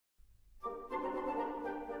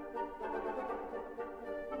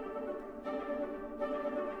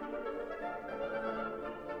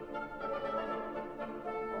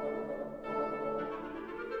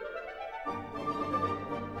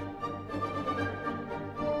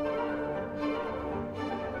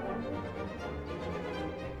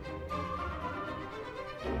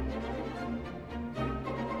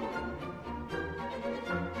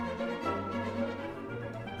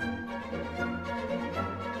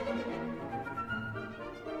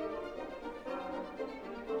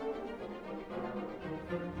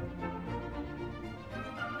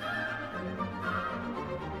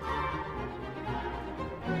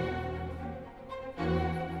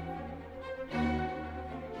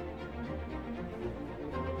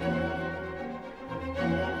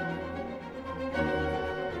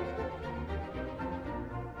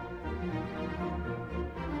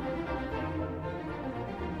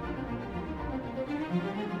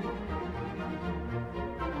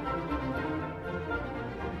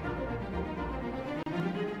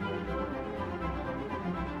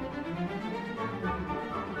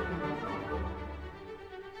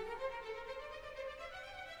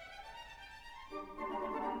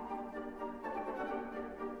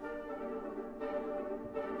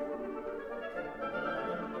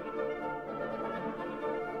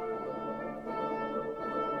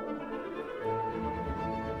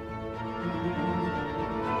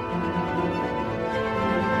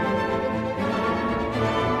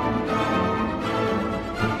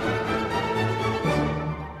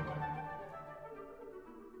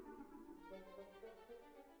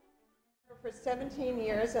17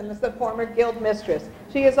 years and is the former guild mistress.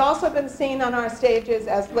 She has also been seen on our stages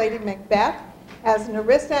as Lady Macbeth, as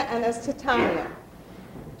Nerissa, and as Titania.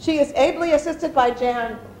 She is ably assisted by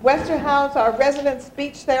Jan Westerhouse, our resident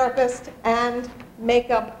speech therapist and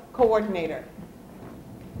makeup coordinator.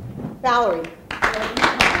 Valerie.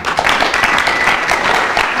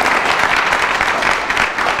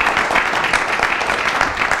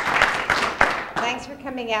 Thanks for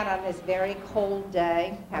coming out on this very cold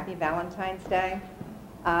day. Happy Valentine's Day.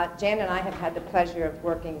 Jan and I have had the pleasure of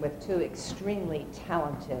working with two extremely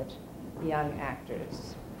talented young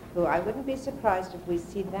actors who I wouldn't be surprised if we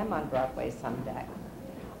see them on Broadway someday.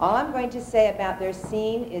 All I'm going to say about their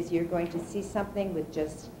scene is you're going to see something with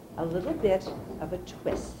just a little bit of a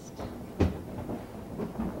twist.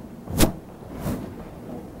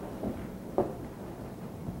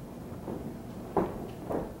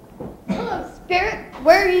 Hello, Spirit.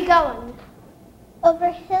 Where are you going? Over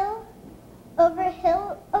hill,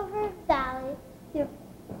 over valley,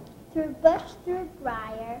 through bush, through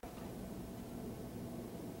briar,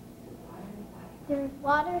 through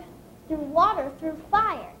water, through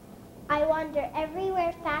fire. I wander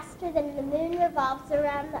everywhere faster than the moon revolves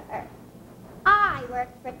around the earth. I work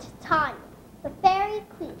for Titania, the fairy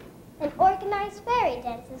queen, and organize fairy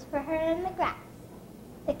dances for her in the grass.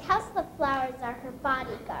 The cowslip flowers are her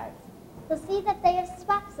bodyguards. You'll see that they have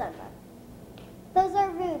spots on them. Those are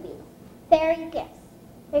rubies, fairy gifts.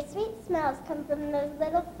 Their sweet smells come from those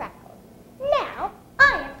little freckles. Now,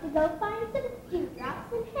 I have to go find some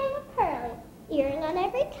dewdrops and hang a pearly earring on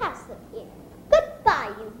every cowslip ear.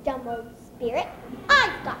 Goodbye, you dumb old spirit.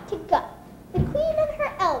 I've got to go. The queen and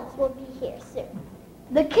her elves will be here soon.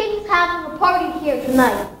 The king's having a party here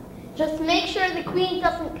tonight. Just make sure the queen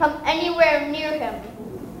doesn't come anywhere near him,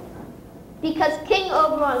 because King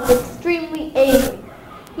Oberon is extremely angry.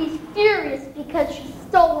 He's furious because she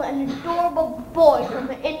stole an adorable boy from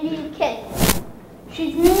the Indian king.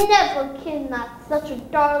 She's never kidnapped such a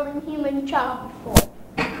darling human child before.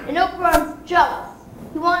 And Oberon's jealous.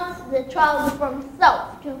 He wants the child for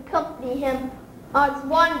himself to accompany him on his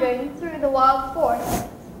wandering through the wild forest.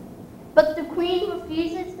 But the queen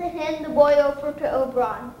refuses to hand the boy over to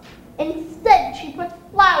Oberon. Instead, she puts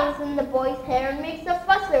flowers in the boy's hair and makes a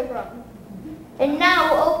fuss over him. And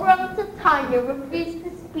now Oberon and Titania refuse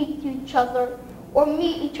to speak to each other or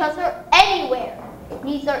meet each other anywhere,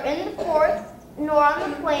 neither in the forest, nor on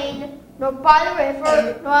the plain, nor by the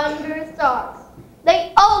river, nor under the stars.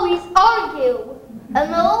 They always argue,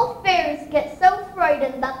 and the little fairies get so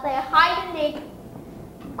frightened that they hide in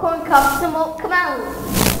acorn cups and won't come out.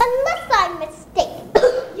 Unless I'm mistaken,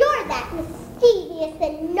 you're that mischievous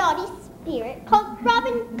and naughty spirit called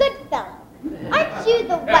Robin Goodfellow. Aren't you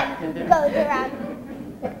the one who goes around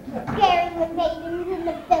scaring the maidens in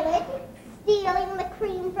the village, stealing the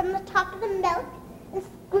cream from the top of the milk, and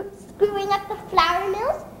screwing up the flour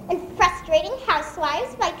mills, and frustrating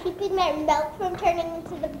housewives by keeping their milk from turning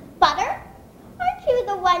into the butter? Aren't you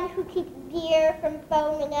the one who keeps beer from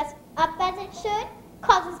foaming us up as it should,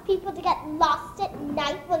 causes people to get lost at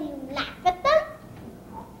night while you laugh at them?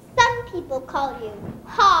 Some people call you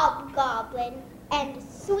Hobgoblin and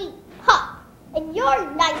Sweet Pop, and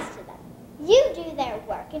you're nice to them. You do their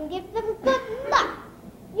work and give them good luck.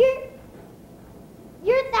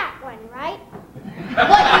 You're that one, right?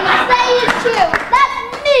 What you say is true.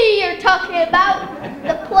 That's me you're talking about.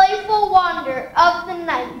 The playful wanderer of the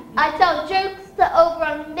night. I tell jokes to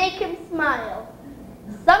Oberon and make him smile.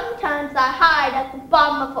 Sometimes I hide at the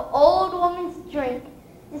bottom of an old woman's drink,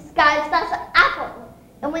 disguised as an apple.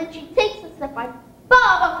 And when she takes a sip, I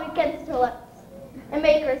bob up against her lips and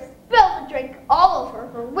make her spill the drink all over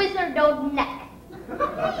her wizard old neck.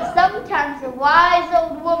 Sometimes a wise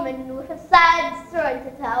old woman with a sad story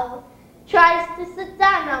to tell tries to sit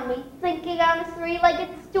down on me, thinking I'm a three-legged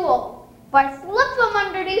stool. But I slip from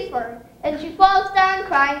underneath her, and she falls down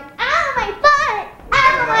crying, "Ow, my butt!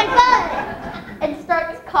 Ow, my butt!" and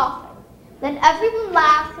starts coughing. Then everyone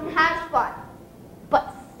laughs and has fun.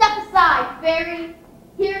 But step aside, fairy.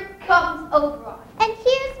 Here comes Oberon. And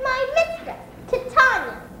here's my mistress,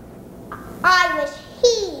 Titania. I wish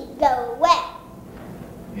he'd go away.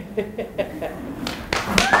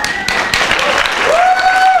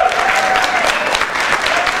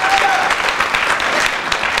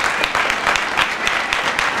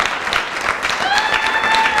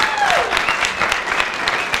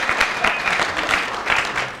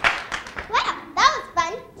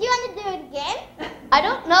 I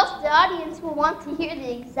don't know if the audience will want to hear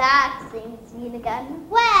the exact same scene again.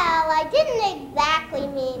 Well, I didn't exactly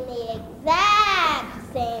mean the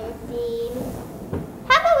exact same scene.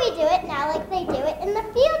 How about we do it now like they do it in the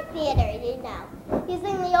field theater, you know,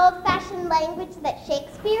 using the old-fashioned language that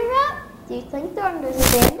Shakespeare wrote? Do you think they'll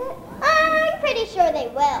understand it? I'm pretty sure they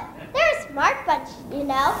will. They're a smart bunch, you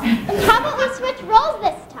know. And how about we switch roles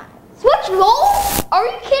this time? Switch roles? Are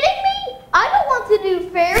you kidding me? I don't want to do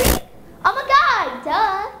fairy. I'm a guy,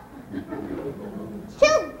 duh.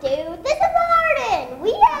 Chill, dude. This is Arden.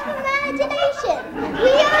 We have imagination.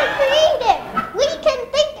 We are creative. We can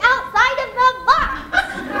think outside of the box.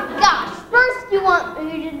 Gosh, first you want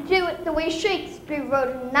me to do it the way Shakespeare wrote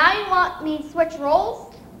it, and now you want me to switch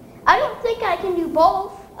roles? I don't think I can do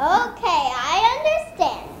both. Okay, I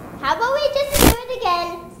understand. How about we just do it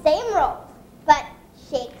again? Same roles, but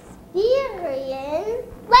Shakespearean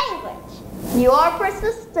language. You are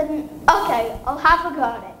persistent. Okay, I'll have a go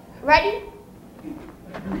at it. Ready?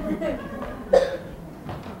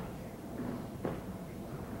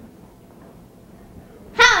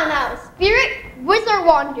 How now, spirit? Whither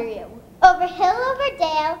wander you? Over hill, over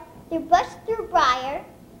dale, through bush, through briar,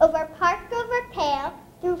 over park, over pale,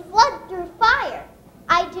 through flood, through fire.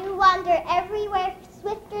 I do wander everywhere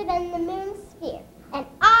swifter than the moon's sphere, and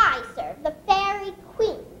I serve the fairy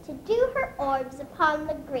queen to do her orbs upon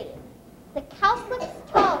the green. The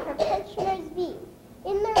cowslips tall her pensioners be,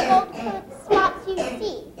 in their gold-coated spots you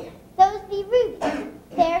see, those be rubies,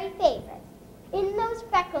 fairy favors. In those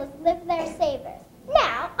freckles live their savors.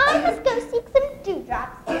 Now I must go seek some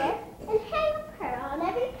dewdrops here, and hang a pearl on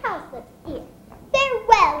every cowslip's ear.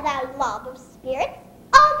 Farewell, thou mob of spirits,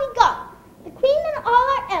 all be gone. The queen and all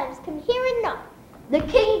our elves come here anon. The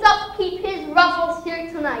king doth keep his revels here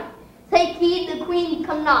tonight. Take heed the queen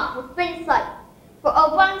come not within sight. For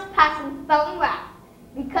Oberon's passing fell in wrath,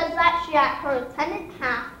 because that she at her attendant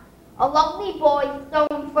hath a lovely boy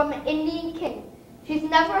thrown from an Indian king. She's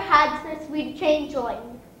never had so sweet a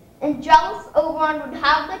changeling, and jealous Oberon would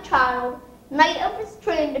have the child, knight of his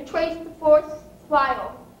train, to trace the forest's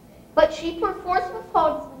bridle. But she perforce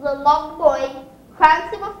withholds the loved boy,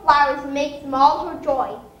 crowns him with flowers, and makes him all her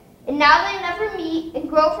joy. And now they never meet in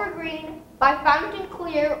grove or green, by fountain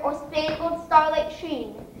clear or spangled starlight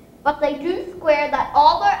sheen. But they do swear that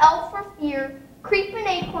all their elves for fear creep in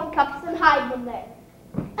acorn cups and hide them there.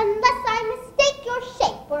 Unless I mistake your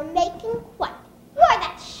shape or making quite, you are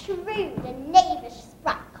that shrewd and knavish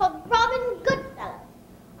sprite called Robin Goodfellow.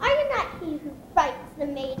 Are you not he who frights the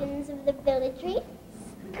maidens of the villagery,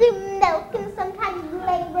 skim milk and sometimes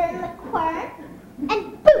labor in the quern,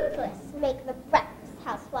 and bootless make the breakfast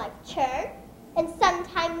housewife churn, and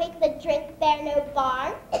sometime make the drink bear no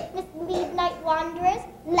barn, mislead night wanderers,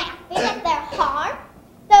 laughing at their harm?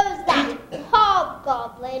 Those that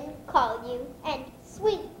hobgoblin call you, and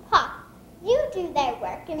sweet puff, you do their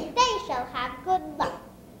work, and they shall have good luck.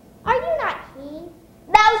 Are you not he?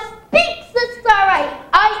 Thou speakest aright.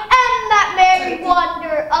 I am that merry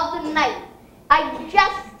wanderer of the night. I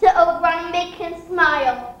jest to Oberon, make him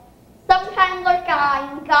smile. Sometime lurk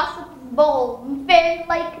I in gossip's bowl, in fairy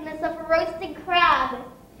likeness of a roasted crab.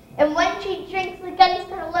 And when she drinks against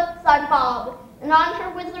her lips I bob, and on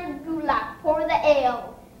her wizard goulap pour the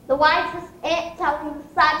ale. The wisest aunt tells me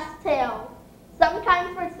the saddest tale.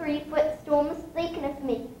 Sometime for 3-foot stool mistaken of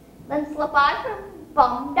me, then slip I from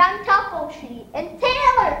bum down topple she, and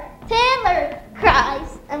Taylor, Taylor,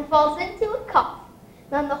 cries, and falls into a cough.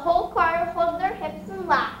 Then the whole choir hold their hips and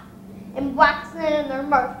laugh, and wax in their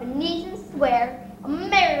mirth and knees and swear a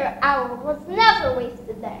merrier hour was never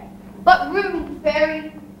wasted there. But rude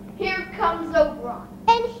fairy, here comes Oberon.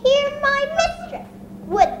 And here my mistress,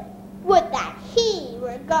 would that he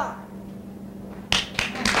were gone.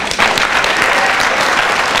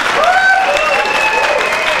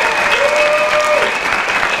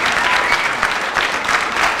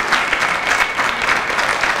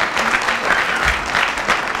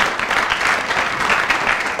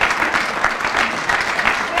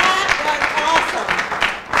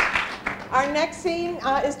 Scene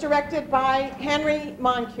is directed by Henry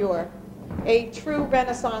Moncure, a true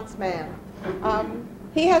Renaissance man.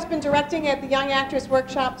 He has been directing at the Young Actors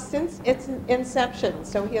Workshop since its inception,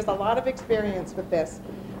 so he has a lot of experience with this.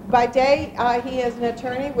 By day, he is an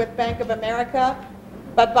attorney with Bank of America,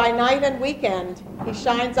 but by night and weekend, he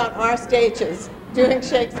shines on our stages doing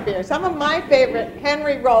Shakespeare. Some of my favorite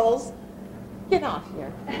Henry roles, get off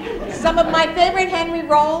here. Some of my favorite Henry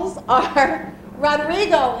roles are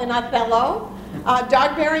Roderigo in Othello,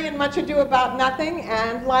 Dogberry in Much Ado About Nothing,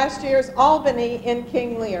 and last year's Albany in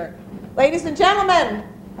King Lear. Ladies and gentlemen,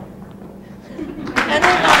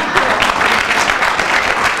 Henry Moncure.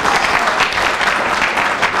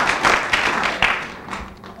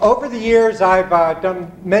 Over the years, I've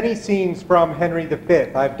done many scenes from Henry V.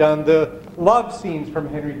 I've done the love scenes from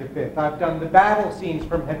Henry V. I've done the battle scenes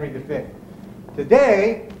from Henry V.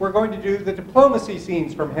 Today, we're going to do the diplomacy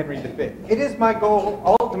scenes from Henry V. It is my goal,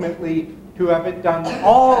 ultimately, to have it done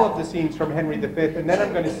all of the scenes from Henry V, and then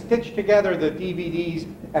I'm going to stitch together the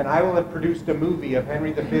DVDs, and I will have produced a movie of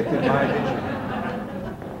Henry V in my vision.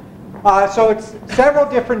 So it's several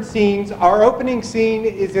different scenes. Our opening scene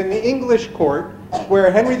is in the English court, where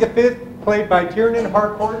Henry V, played by Tiernan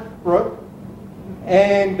Harcourt Brooke,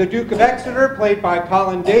 and the Duke of Exeter, played by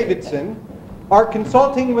Colin Davidson, are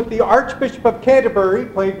consulting with the Archbishop of Canterbury,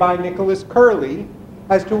 played by Nicholas Curley,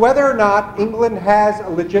 as to whether or not England has a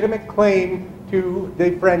legitimate claim to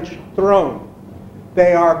the French throne.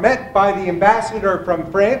 They are met by the ambassador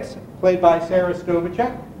from France, played by Sarah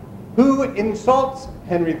Stovacek, who insults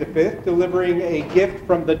Henry V, delivering a gift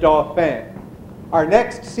from the Dauphin. Our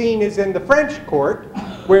next scene is in the French court,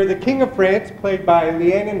 where the King of France, played by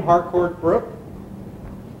Rhiannon Harcourt Brooke,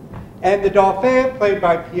 and the Dauphin, played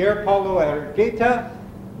by Pier Paolo Argueta,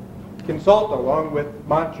 consult, along with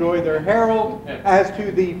Montjoy, their herald, as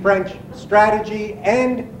to the French strategy,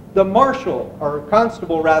 and the Marshal, or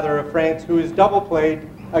Constable rather, of France, who is double played,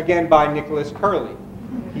 again, by Nicholas Curley.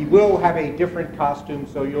 He will have a different costume,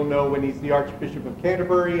 so you'll know when he's the Archbishop of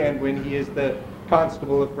Canterbury and when he is the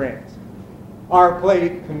Constable of France. Our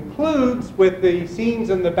play concludes with the scenes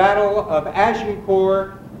in the Battle of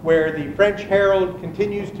Agincourt, where the French herald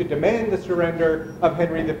continues to demand the surrender of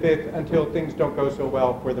Henry V until things don't go so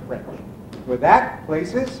well for the French. With that,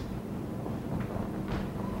 places.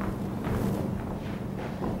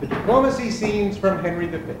 The diplomacy scenes from Henry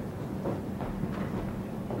V.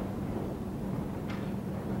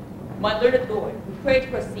 My learned lord, we pray to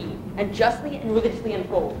proceed, and justly and religiously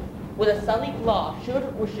unfold, whether sullied law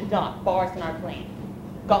should or should not bar us in our claim.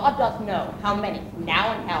 God doth know how many,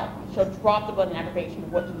 now and how, shall drop the blood in aggravation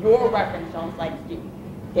of what your reverence shall incite us to do.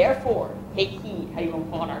 Therefore, take heed how you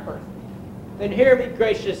upon our person. Then hear me,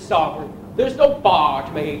 gracious sovereign. There's no bar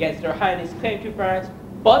to make against her highness' claim to France,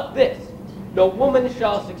 but this: no woman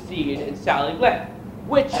shall succeed in Sally Glen,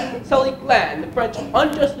 which Sally Glen the French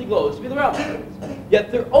unjustly glows to be the realm of. Yet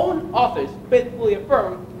their own authors faithfully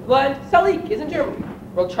affirm the land Salik is in Germany,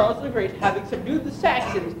 while Charles the Great, having subdued the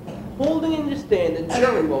Saxons, holding in disdain the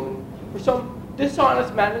German woman for some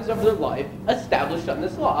dishonest manners of their life established on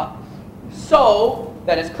this law, so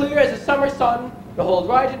that as clear as the summer sun to hold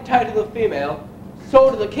right and title of female, so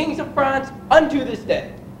do the kings of France unto this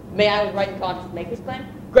day. May I with right and conscience make this claim?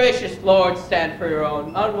 Gracious lord, stand for your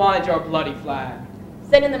own, unwind your bloody flag.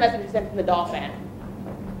 Send in the messenger sent from the Dauphin.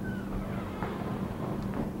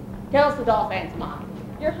 Tell us the Dauphin's mind.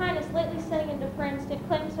 Your Highness, lately sending into France, did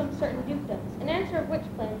claim some certain dukedoms, in answer of which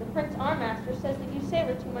claim the Prince our master says that you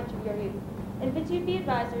savor too much of your youth, and bids you be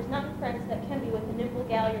advised there is not in France that can be with a nimble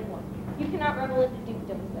galliard one. You cannot revel into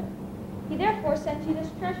dukedoms there. He therefore sent you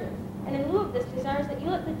this treasure, and in lieu of this desires that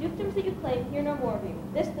you let the dukedoms that you claim hear no more of you.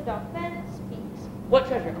 This the Dauphin speaks. What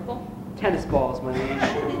treasure, uncle? Tennis balls, my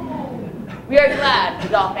liege. We are glad the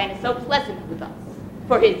Dauphin is so pleasant with us.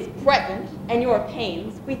 For his present and your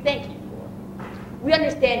pains, we thank you for. We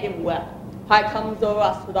understand him well. How it comes over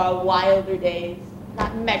us with our wilder days,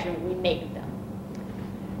 not measure what we make of them.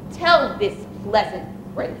 Tell this pleasant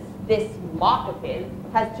prince, this mock of his,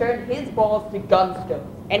 has turned his balls to gunstones,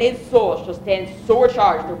 and his soul shall stand sore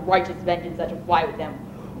charged of righteous vengeance that shall fly with them.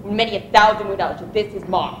 When many 1,000 would out, shall this his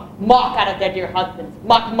mock out of their dear husbands,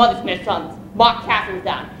 mock mothers and their sons, mock castles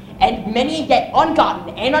down, and many yet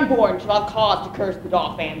ungotten and unborn shall have cause to curse the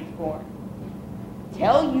Dauphin's scorn.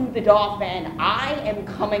 Tell you the Dauphin I am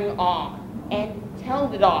coming on, and tell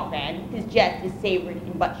the Dauphin his jest is savored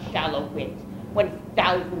in but shallow wit, when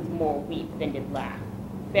thousands more weep than did laugh.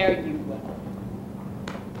 Fare you well.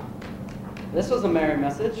 This was a merry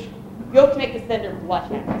message. We hope to make the sender blush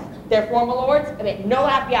at us. Therefore, my lords, amid no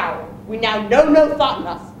happy hour, we now know no thought in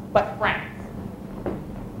us but France.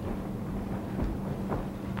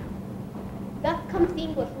 Thus comes the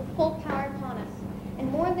English with full power upon us, and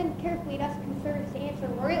more than carefully does concern us to answer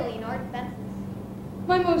royally in our defenses.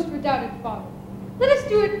 My most redoubted father, let us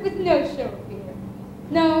do it with no show of fear.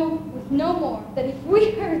 No, with no more, than if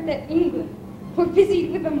we heard that England were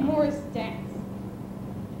busied with a Morris dance.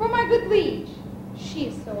 For my good liege, she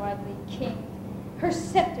is so oddly kinged, her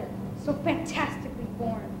scepter so fantastically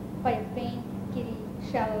borne by a vain, giddy,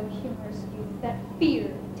 shallow, humorous youth, that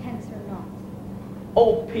fear tempts her not.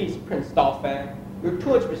 Oh, peace, Prince Dauphin. You're too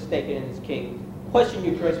much mistaken in this king. Question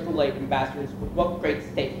you graceful late ambassadors with what great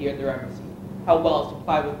state here their embassy, how well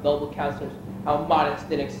supplied with noble counselors, how modest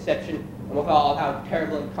in exception, and withal how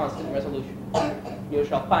terrible in constant resolution. You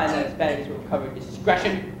shall find that his vanities will recover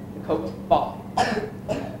discretion, the coat of folly.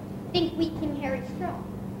 Think we King Harry strong,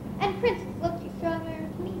 and princes look extraordinary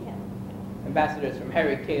to meet him. Ambassadors from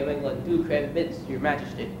Harry, King of England, do crave admittance to your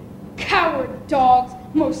majesty. Coward dogs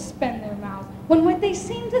most spend their mouths when what they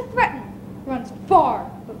seem to threaten runs far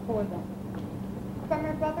before them. From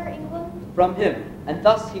your brother England? From him, and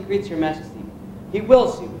thus he greets your majesty. He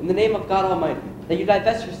wills you, in the name of God Almighty, that you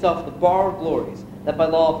divest yourself of the borrowed glories that by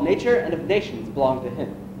law of nature and of nations belong to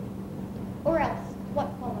him. Or else, what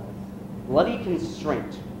follows? Bloody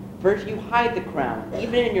constraint. For if you hide the crown,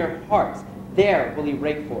 even in your hearts, there will he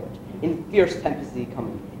rake for it. In fierce tempest he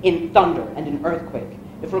coming, in thunder and in earthquake.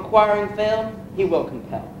 If requiring fail, he will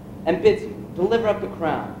compel, and bids you deliver up the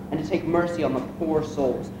crown, and to take mercy on the poor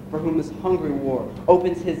souls for whom this hungry war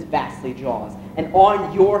opens his vastly jaws, and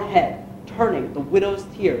on your head, turning the widow's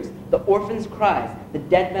tears, the orphan's cries, the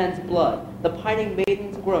dead man's blood, the pining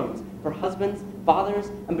maiden's groans, for husbands, fathers,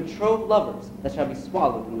 and betrothed lovers that shall be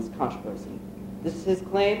swallowed in this controversy. This is his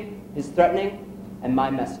claim, his threatening, and my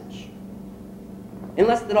message.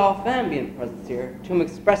 Unless that all fam be in presence here, to whom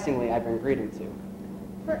expressingly I bring greeting to.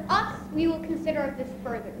 For us, we will consider this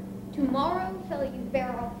further. Tomorrow shall you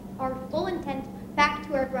bear our full intent back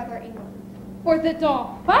to our brother England. For the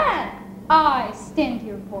Dauphin, I stand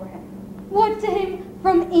here for him. What to him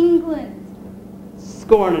from England?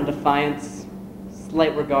 Scorn and defiance,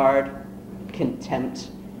 slight regard,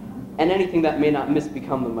 contempt, and anything that may not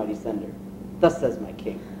misbecome the mighty sender. Thus says my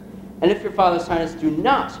king. And if your father's highness do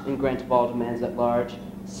not, in grant of all demands at large,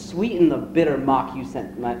 sweeten the bitter mock you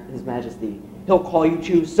sent his majesty, he'll call you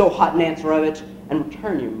to so hot an answer of it, and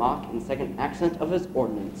return your mock in second accent of his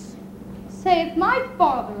ordinance. Say, if my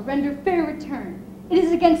father render fair return, it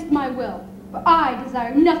is against my will, for I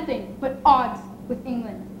desire nothing but odds with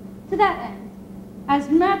England. To that end, as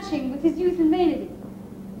matching with his youth and vanity,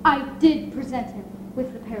 I did present him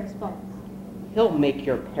with the Paris balls. He'll make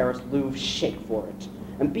your Paris Louvre shake for it,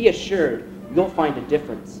 and be assured you'll find a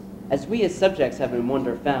difference, as we as subjects have in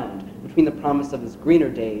wonder found, between the promise of his greener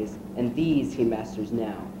days and these he masters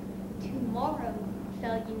now. Tomorrow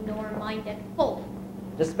shall you know our mind at full.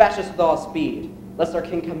 Dispatch us with all speed, lest our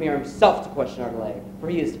king come here himself to question our delay, for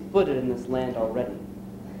he is footed in this land already.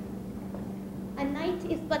 A night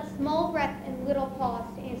is but small breath and little pause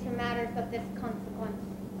to answer matters of this consequence.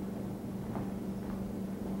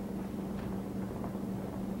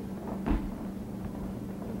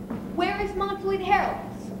 Where is Montoy the herald?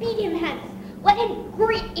 Speed him hence. Let him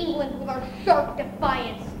greet England with our sharp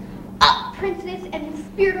defiance. Up, princes, and the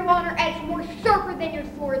spirit of honor edge more sharper than your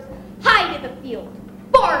swords. High to the field.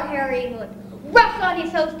 Far, Harry England. Rush on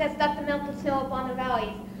his host as doth the melted snow upon the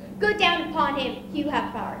valleys. Go down upon him, you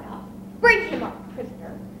have power enough. Bring him up,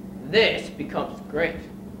 prisoner. This becomes great.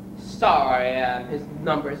 Sorry I am, his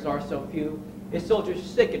numbers are so few. His soldiers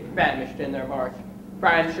sick and famished in their march. For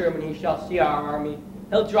I am sure when he shall see our army,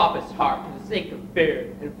 he'll drop his heart for the sake of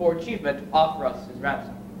fear, and for achievement offer us his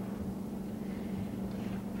ransom.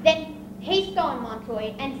 Then haste on,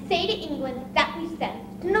 Montoy, and say to England that we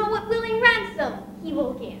send to know what willing ransom he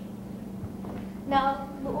will give. Now,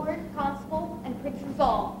 Lord, Constable, and Princes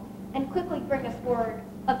all, and quickly bring us word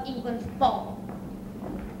of England's fall.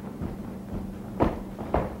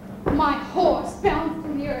 My horse bounds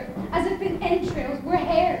through the earth as if its entrails were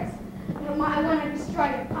hairs. When I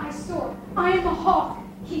bestride him, I soar. I am a hawk.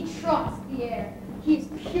 He trots the air. He is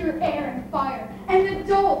pure air and fire, and the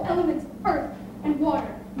dull elements of earth and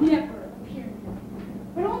water never appear in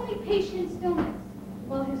him, but only patient stillness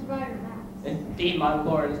while his rider mounts. Indeed, my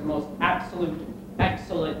lord is the most absolute,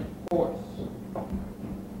 excellent horse.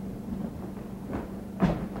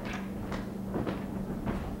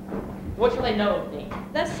 What shall I know of thee?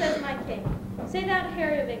 Thus says my king, say thou to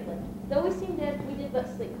Harry of England, though we seem dead, we did but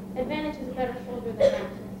sleep. Advantage is a better soldier than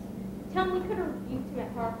absence. Tell him we could have rebuked him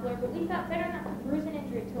at Harfleur, but we thought better not to bruise an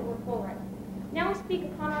injury till we're full right. Now we speak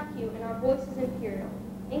upon our cue, and our voice is imperial.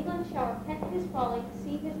 England shall repent his folly,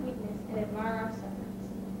 see his weakness, and admire our sufferings.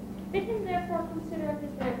 Bid him therefore consider of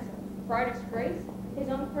his ransom, for our disgrace, his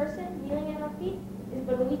own person, kneeling at our feet, is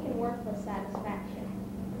but a weak and worthless satisfaction.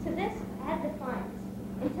 To this add defiance,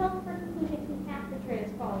 and tell him for conclusion he hath betrayed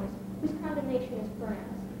his fathers, whose condemnation is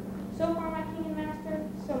pronounced. So far, my king and master,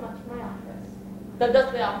 so much my office. Thou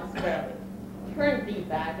dost thy office fairly. Turn thee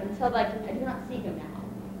back and tell thy king I do not seek him now.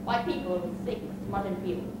 My people of his sickness, much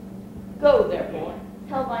enfeebled. Go, therefore,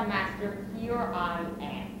 tell thy master, here I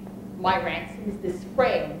am. My ransom is this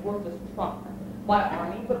frail and worthless trunk, my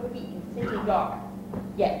army but a weak and sinking guard.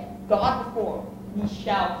 Yet, God before, we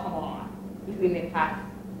shall come on. If we may pass,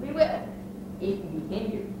 we will. If we be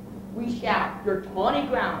hindered, we shall your tawny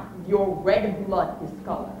ground, your red blood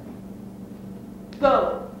discolor.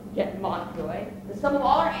 Go, yet Montjoy, the sum of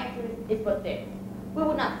all our answers is but this. We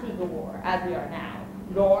would not seek a war, as we are now,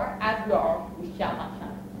 nor as we are, we shall not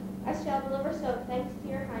shun. I shall deliver so, thanks to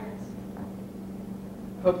your highness.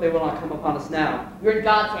 Hope they will not come upon us now. You're in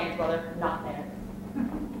God's hands, brother, not theirs.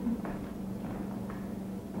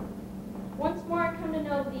 Once more I come to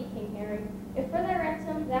know thee, King Harry. If for thy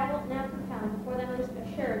ransom thou wilt now propound before thou most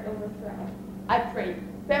assured overthrow. I pray you,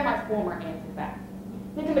 bear my former answer back.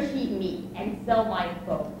 Let him achieve me and sell my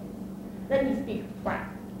foe. Let me speak frank.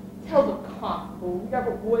 Tell the constable we are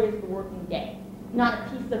but warriors of the working day, not a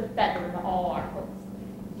piece of feather in all our hopes.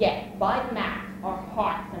 Yet, by the mass, our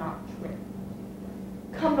hearts and our trip.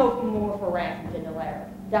 Come no more for ransom to Delaware.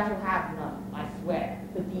 Thou shalt have none, I swear,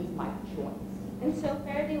 but these my joints. And so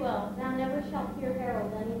fare thee well, thou never shalt hear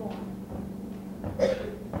Harold any more.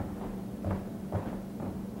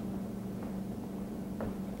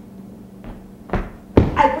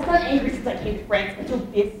 I was not angry since I came to France until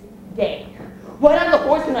this day. Ride on the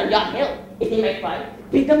horsemen on yon hill, if they may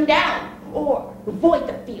fight, beat them down, or avoid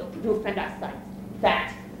the field to offend our sight.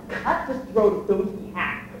 That, cut the throat of those we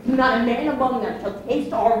have. Not a man among them shall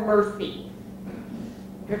taste our mercy.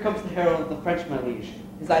 Here comes the herald of the French, my liege.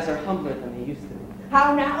 His eyes are humbler than they used to be.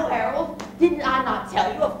 How now, Harold? Didn't I not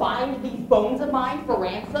tell you to find these bones of mine for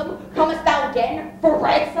ransom? Comest thou again for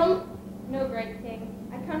ransom? No, great king,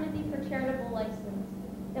 I come to thee for charitable license,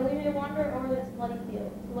 that we may wander over this bloody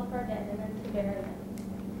field, to look our dead and then to bury them.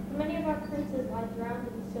 For many of our princes lie drowned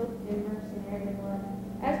in soaked and mercenary blood,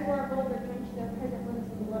 as were our bolder drenched their present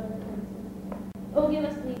limbs in blood of princes. Oh, give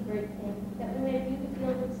us leave, great king, that we may view the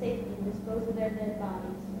field with safety and dispose of their dead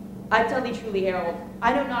bodies. I tell thee truly, Harold,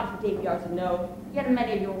 I know not if the day be ours to know, yet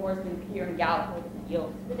many of your horsemen peer and gallop over the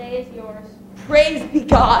field. The day is yours. Praise be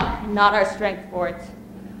God, and not our strength for it.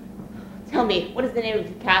 Tell me, what is the name of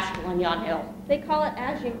the castle on yon hill? They call it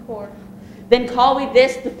Agincourt. Then call we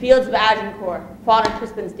this the fields of Agincourt, fought on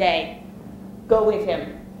Crispin's day. Go with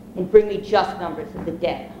him, and bring me just numbers of the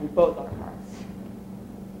dead on both our parts.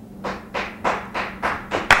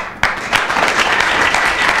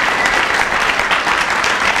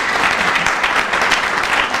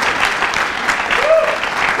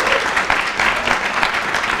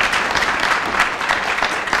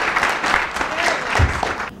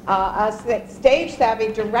 A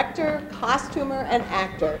stage-savvy director, costumer, and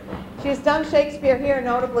actor. She has done Shakespeare here,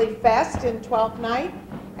 notably Fest in Twelfth Night,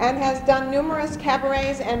 and has done numerous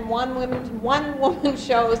cabarets and one-woman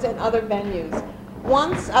shows in other venues.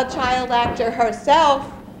 Once a child actor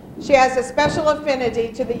herself, she has a special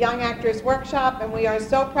affinity to the Young Actors Workshop, and we are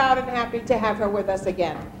so proud and happy to have her with us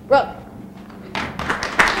again. Brooke.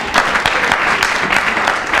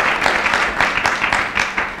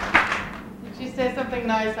 Say something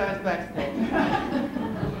nice, I was backstage.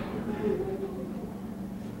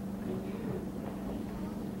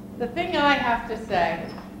 The thing I have to say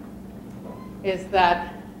is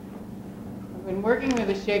that I've been working with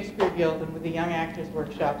the Shakespeare Gild and with the Young Actors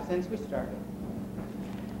Workshop since we started.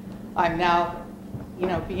 I'm now,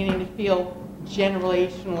 beginning to feel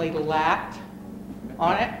generationally lapped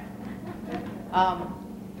on it.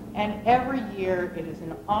 And every year it is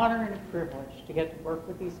an honor and a privilege to get to work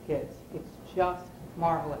with these kids. It's just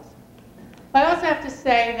marvelous. I also have to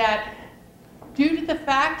say that due to the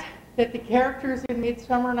fact that the characters in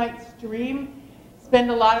Midsummer Night's Dream spend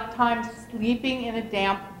a lot of time sleeping in a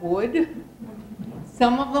damp wood,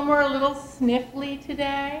 some of them were a little sniffly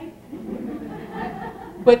today,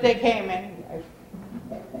 but they came anyway.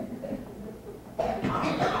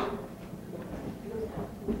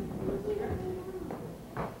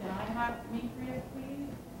 Demetrius, please.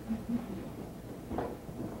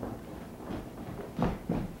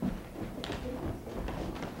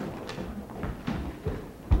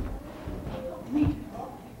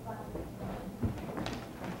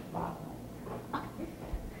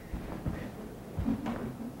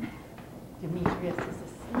 Demetrius is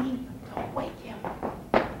asleep. Don't wake him.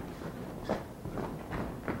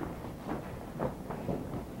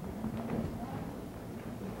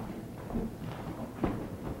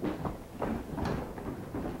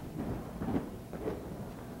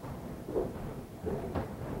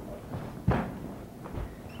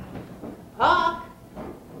 Hawk!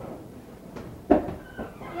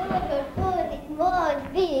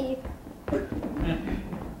 Good beef.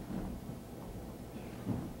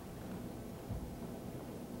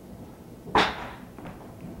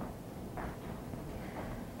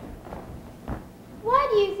 Why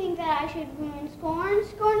do you think that I should ruin scorn?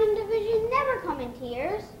 Scorn and division never come in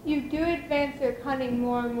tears. You do advance your cunning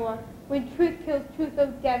more and more. When truth kills truth, O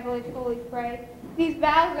devilish holy prey. These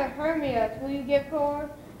vows are Hermia's. Will you give her?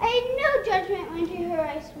 I had no judgment when to her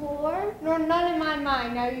I swore. Nor none in my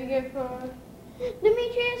mind. Now you give her.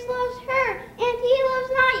 Demetrius loves her, and he loves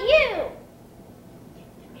not you.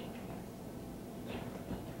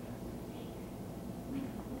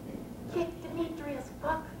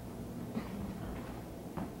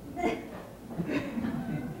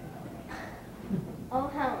 Oh,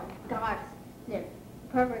 Helen, God's nymph,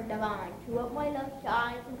 perfect divine, to what my love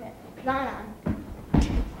shines and thine.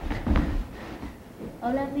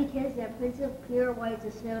 Oh, let me kiss that prince of pure white, the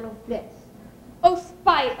snow of bliss. Oh,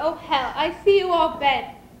 spite, oh, hell, I see you all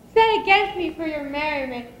bent, set against me for your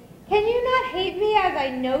merriment. Can you not hate me as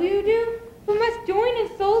I know you do, but must join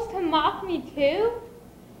in souls to mock me too?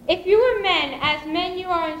 If you were men, as men you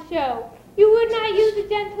are in show, you would not use a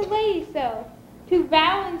gentle lady so, to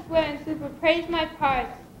vow and swear and super praise my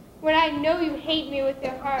parts, when I know you hate me with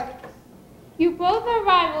your hearts. You both are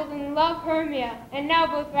rivals and love Hermia, and now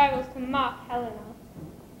both rivals to mock Helena.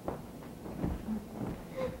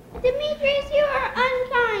 Demetrius, you are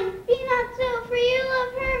unkind. Be not so, for you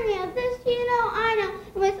love Hermia. This you know, I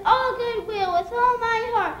know. With all good will, with all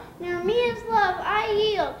my heart, in Hermia's love I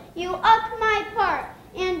yield. You up my part,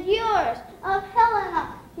 and yours, of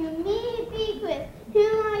Helena, to me bequeath,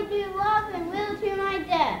 whom I do love and will to my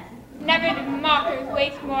death. Never did mockers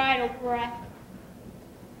waste more idle breath.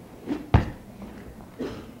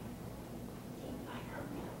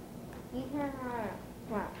 You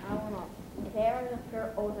cannot, I will not. There is a pure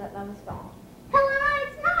old that love is gone. Helena,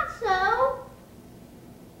 it's not so.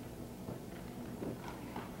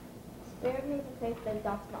 Spare me the faith that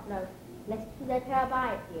dost not know, lest to thy care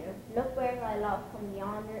abide here. Look where thy love from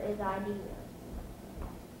yonder is thy dear.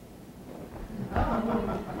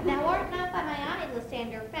 Thou art not by my eye,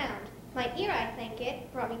 Lysander, found. My ear, I thank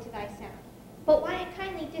it, brought me to thy sound. But why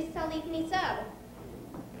unkindly didst thou leave me so?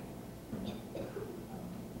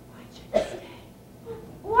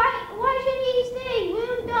 Why should he stay?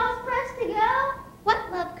 Whom dost press to go? What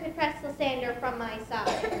love could press Lysander from my side?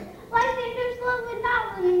 Lysander's love would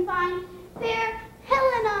not women find. Fair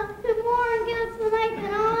Helena, who more gilds the night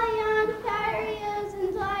than all yon Tyrios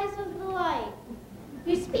and eyes of the light.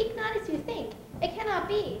 You speak not as you think. It cannot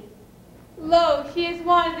be. Lo, she is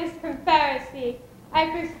one of this confederacy. I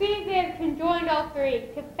perceive they have conjoined all three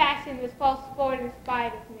to fashion this false sport in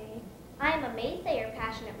spite of me. I am amazed at your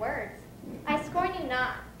passionate words. I scorn you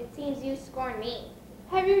not. It seems you scorn me.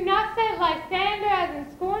 Have you not said Lysander as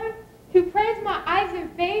in scorn, to praise my eyes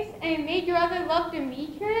and face, and made your other love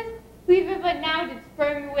Demetrius, who even but now did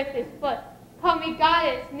spur me with his foot, call me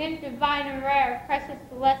goddess, nymph divine and rare, precious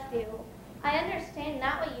celestial? I understand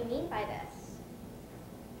not what you mean by this.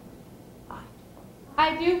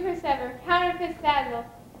 I do persever, counterfeit saddle,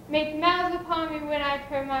 make mouths upon me when I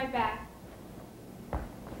turn my back.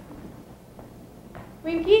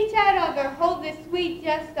 When each at other hold this sweet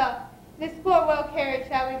jest up, this sport well carried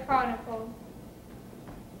shall be chronicled.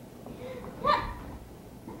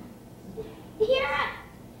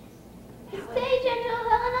 Stay, gentle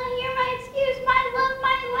Helena, hear my excuse, my love,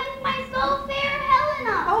 my life, my soul, fair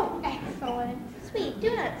Helena. Oh, excellent. Sweet,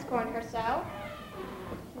 do not scorn her so.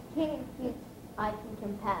 The king speaks, I can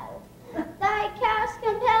compel. Thy cast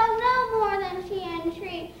compel no more than she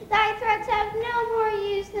entreat. Thy threats have no more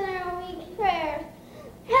use than her weak prayers.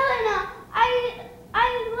 Helena, I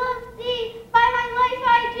love thee, by my life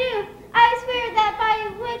I do. I swear that by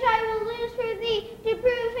which I will lose for thee, to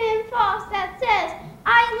prove him false that says,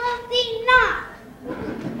 I love thee not.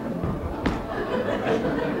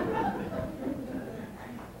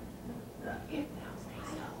 If thou say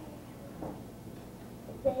so.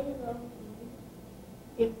 Say love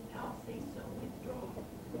thee. If thou say so, withdraw.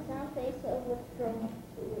 If thou say so, withdraw.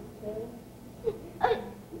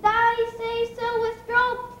 Thy say so, withdraw.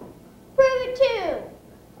 Prove it too.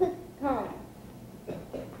 Come.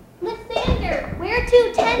 Lysander, where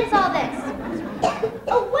to tends all this?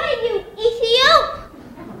 Away, you Ethiop!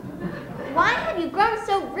 Why have you grown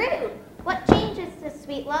so rude? What changes this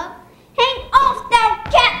sweet love? Hang off, thou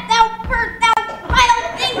cat, thou bird, thou vile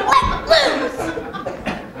thing, let loose!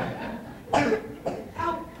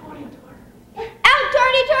 Out, Tawny Turner. Out,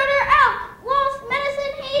 tardy Turner, out! Lost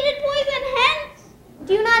medicine, hated poison, hence!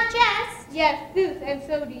 Do not jest. Yes, Zeus, and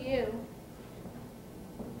so do you.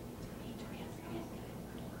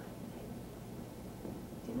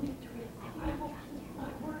 Demetrius, I will keep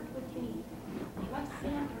my word with thee.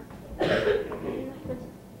 Lysander.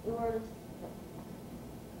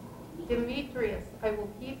 Demetrius, I will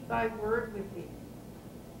keep thy word with thee.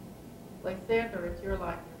 Lysander, it's your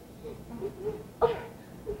likeness.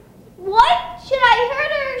 What? Should I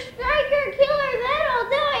hurt her, strike her, kill her, then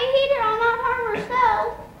although I hate her, I'll not harm herself.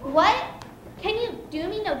 What? Can you do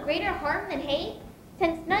me no greater harm than hate?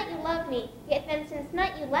 Since night you loved me, yet then since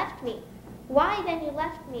night you left me. Why then you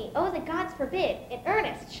left me? Oh, the gods forbid. In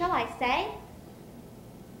earnest, shall I say?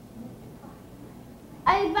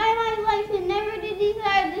 I by my life and never did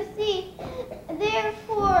desire to see.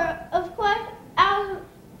 Therefore, out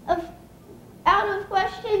of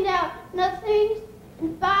question doubt, nothing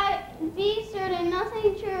by be certain, nothing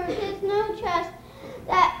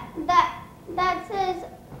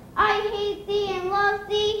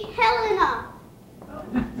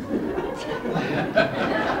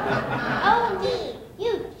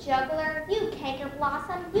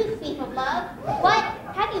love? What?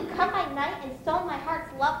 Have you come by night and stolen my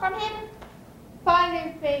heart's love from him? Fine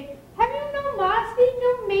and fake. Have you no modesty,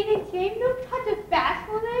 no maiden shame, no touch of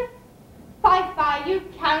bashfulness? Fie, you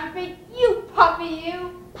counterfeit, you puppy,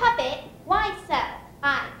 you! Puppet? Why so?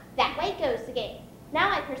 Aye, that way goes the game. Now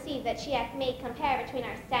I perceive that she hath made compare between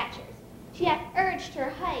our statures. She hath urged her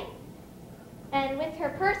height, and with her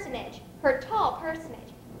personage, her tall personage,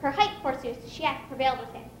 her height forsooth, she hath prevailed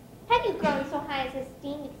with him. Have you grown so high as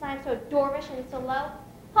esteem because I am so dwarfish and so low?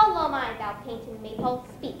 How low am I, thou painted maypole?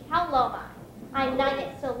 Speak, how low am I? I'm nigh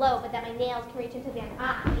it so low, but that my nails can reach into thine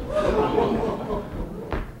eyes.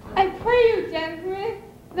 I pray you, gentlemen,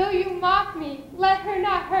 though you mock me, let her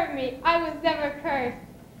not hurt me. I was never cursed.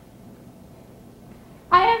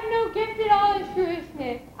 I have no gift at all in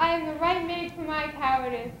shrewishness. I am the right maid for my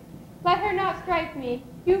cowardice. Let her not strike me.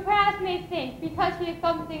 You perhaps may think, because she is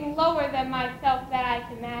something lower than myself, that I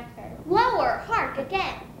can match her. Lower, hark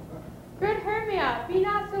again. Good Hermia, be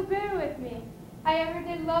not so bitter with me. I ever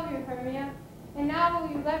did love you, Hermia. And now will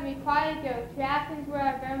you let me quietly go to Athens, where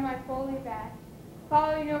I bear my folly back.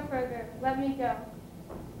 Follow you no further. Let me go.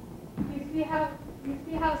 You see how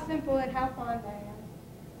simple and how fond I am.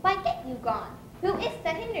 Why get you gone? Who is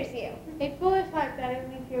that hinders you? A foolish heart that I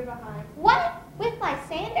leave here behind. What? With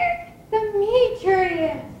Lysander?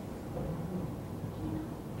 Demetrius!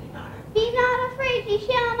 Be not afraid, ye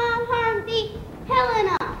shall not harm thee,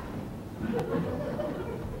 Helena.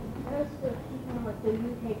 Do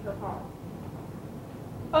you take her heart?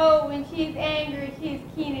 Oh, when she is angry, she is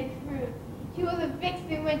keen and true. She was a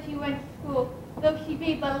vixen when she went to school, though she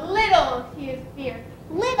be but little, she is fierce.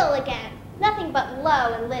 Little again, nothing but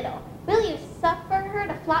low and little. Will you suffer her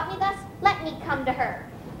to flout me thus? Let me come to her.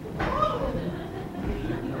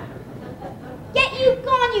 Get you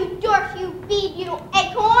gone, you dwarf, you bead, you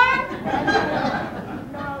acorn!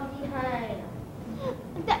 No, behind.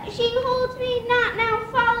 She holds me not, now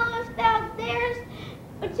follow if thou dares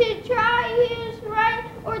to try his right,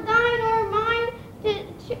 or thine or mine,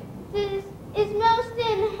 is most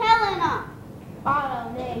in Helena. Follow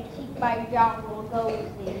me, cheek by jowl will go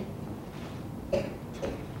with thee.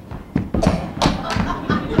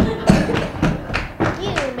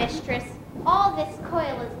 You, mistress, all this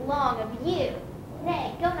coil is long of you.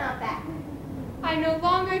 Nay, go not back. I no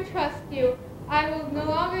longer trust you. I will no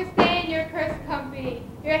longer stay in your cursed company.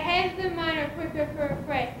 Your hands and mine are quicker for a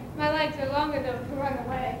fray. My legs are longer, though, to run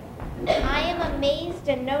away. I am amazed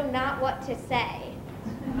and know not what to say.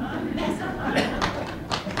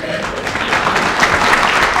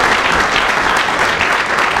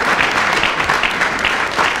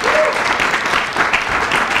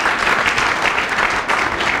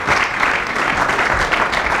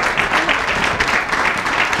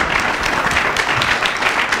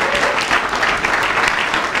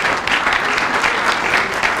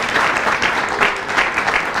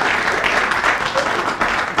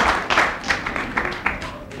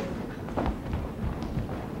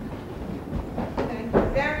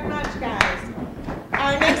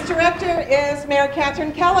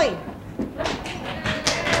 Catherine Kelly.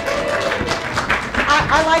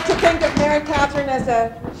 I like to think of Mary Catherine as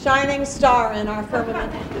a shining star in our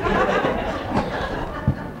firmament.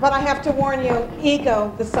 But I have to warn you,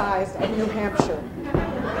 ego the size of New Hampshire.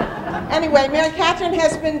 Anyway, Mary Catherine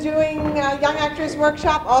has been doing Young Actors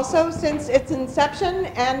Workshop also since its inception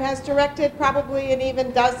and has directed probably an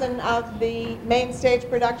even dozen of the main stage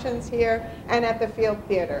productions here and at the Field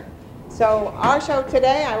Theater. So our show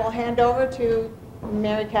today, I will hand over to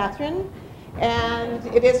Mary Catherine, and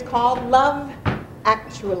it is called Love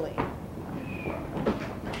Actually.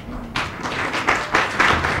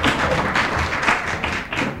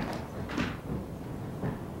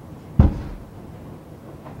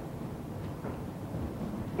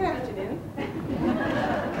 Good afternoon.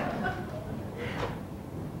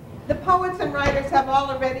 The poets and writers have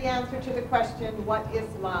all already answered to the question, what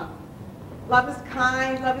is love? Love is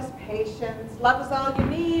kind, love is patience, love is all you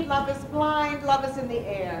need, love is blind, love is in the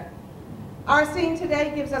air. Our scene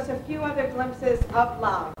today gives us a few other glimpses of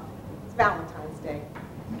love. It's Valentine's Day.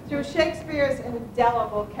 Through Shakespeare's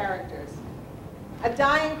indelible characters. A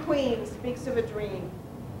dying queen speaks of a dream.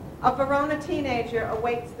 A Verona teenager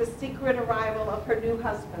awaits the secret arrival of her new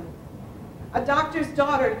husband. A doctor's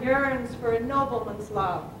daughter yearns for a nobleman's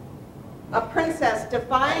love. A princess,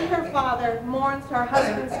 defying her father, mourns her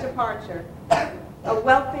husband's departure. A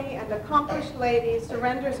wealthy and accomplished lady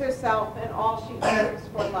surrenders herself and all she owns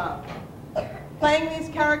for love. Playing these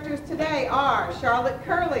characters today are Charlotte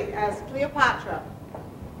Curley as Cleopatra,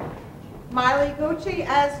 Miley Gucci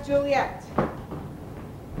as Juliet,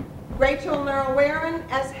 Rachel Nerl-Warren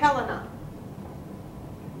as Helena,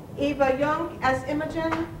 Eva Young as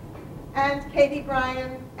Imogen, and Katie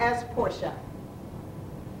Bryan as Portia.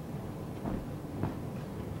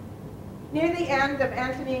 Near the end of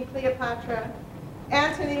Antony and Cleopatra,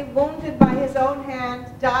 Antony, wounded by his own hand,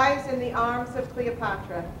 dies in the arms of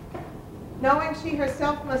Cleopatra. Knowing she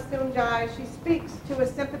herself must soon die, she speaks to a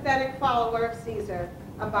sympathetic follower of Caesar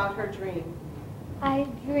about her dream. I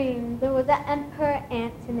dreamed there was the Emperor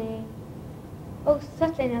Antony. Oh,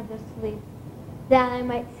 such another sleep, that I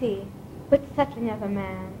might see, but such another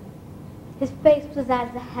man. His face was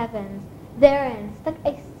as the heavens, therein stuck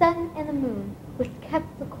a sun and a moon, which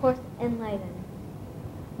kept the course enlightened.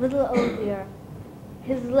 Little osier,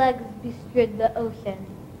 his legs bestrid the ocean,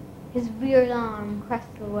 his reared arm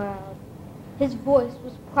crushed the world. His voice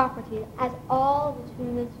was property as all the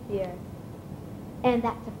tumulus fear, and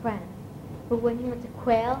that's a friend. But when he went to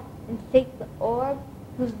quail and shake the orb,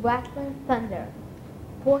 whose rattling thunder,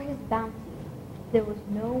 for his bounty there was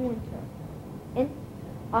no winter. In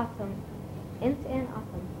autumn,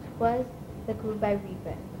 'twas that grew by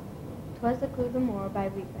reaping. 'Twas that grew the more by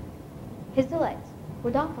reaping. His delights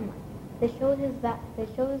were dolphin-like. They showed his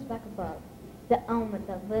back above, the element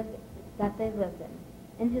that they lived in.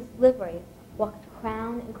 In his livery walked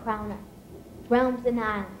crown and crownet, realms and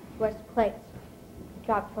islands were his plates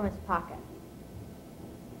dropped from his pocket.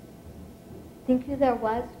 Think you there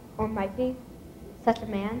was, or might be, such a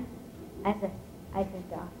man as this I think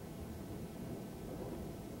of?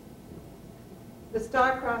 The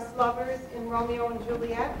star-crossed lovers in Romeo and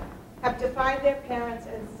Juliet have defied their parents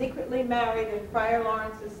and secretly married in Friar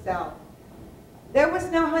Lawrence's cell. There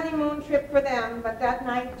was no honeymoon trip for them, but that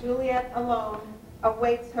night Juliet alone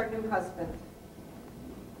awaits her new husband.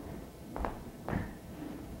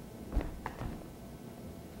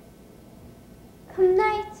 Come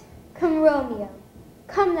night, come Romeo,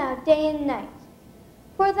 come now day and night,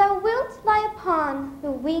 for thou wilt lie upon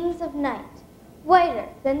the wings of night, whiter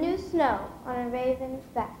than new snow on a raven's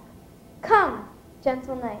back. Come,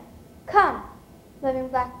 gentle night, come, loving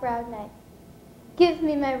black-browed night, give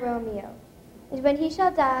me my Romeo, and when he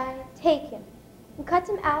shall die, take him, and cut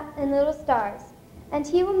him out in little stars, and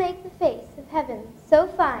he will make the face of heaven so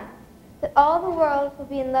fine that all the world will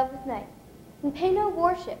be in love with night, and pay no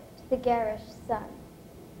worship to the garish sun.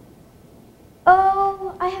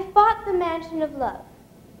 Oh, I have bought the mansion of love,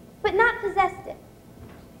 but not possessed it,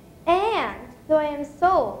 and, though I am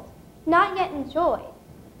sold, not yet enjoyed,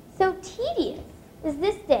 so tedious is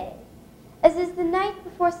this day, as is the night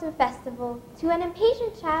before some festival, to an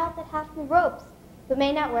impatient child that hath no robes, but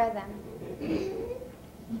may not wear them.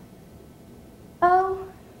 Oh,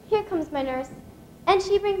 here comes my nurse, and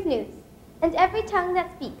she brings news, and every tongue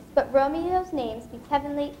that speaks but Romeo's name speaks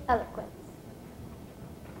heavenly eloquence.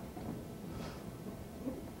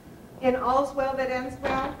 In All's Well That Ends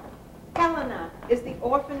Well, Helena is the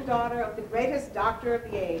orphan daughter of the greatest doctor of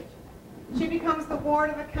the age. She becomes the ward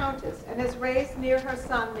of a countess and is raised near her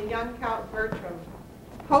son, the young Count Bertram.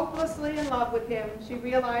 Hopelessly in love with him, she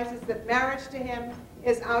realizes that marriage to him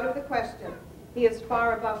is out of the question. He is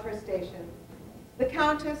far above her station. The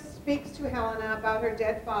countess speaks to Helena about her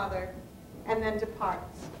dead father and then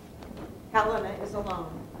departs. Helena is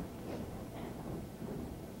alone.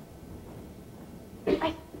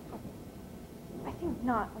 I think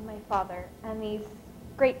not on my father, and these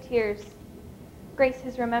great tears grace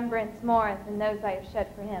his remembrance more than those I have shed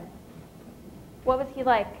for him. What was he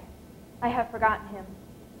like? I have forgotten him.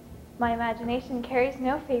 My imagination carries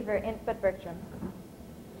no favor in but Bertram.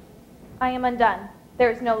 I am undone.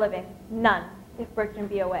 There is no living, none, if Bertram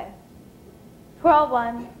be away. 'Twere all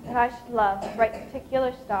one that I should love a bright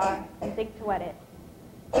particular star and think to wed it.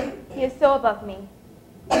 He is so above me,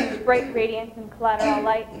 his bright radiance and collateral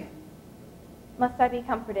light. Must I be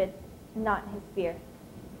comforted, and not in his fear?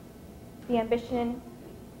 The ambition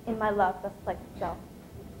in my love thus like itself.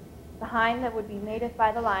 The hind that would be mated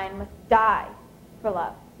by the lion must die for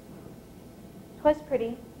love. 'Twas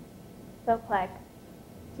pretty, though plague,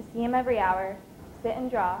 to see him every hour, sit and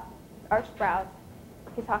draw, his arched brows,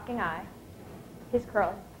 his hawking eye, his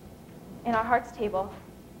curls, in our heart's table,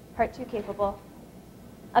 heart too capable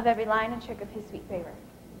of every line and trick of his sweet favor.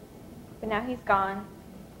 But now he's gone,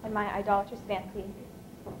 and my idolatrous fancy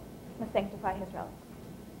must sanctify his relics.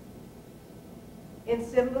 In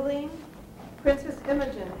Cymbeline, Princess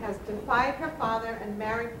Imogen has defied her father and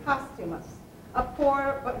married Posthumus, a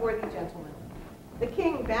poor but worthy gentleman. The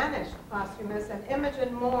king banished Posthumus, and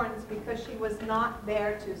Imogen mourns because she was not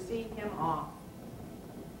there to see him off.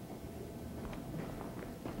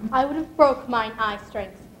 I would have broke mine eye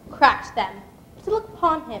strings, cracked them, to look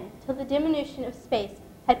upon him till the diminution of space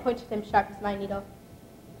had pointed him sharp as my needle.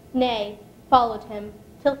 Nay, followed him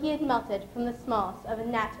till he had melted from the smallest of a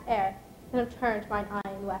gnat air, and have turned mine eye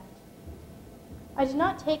and wept. I did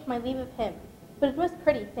not take my leave of him, but it was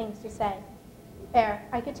pretty things to say. Ere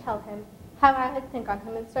I could tell him how I would think on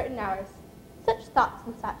him in certain hours, such thoughts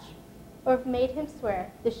and such, or have made him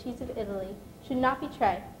swear the sheets of Italy should not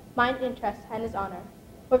betray mine interest and his honor,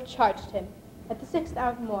 or have charged him at the 6th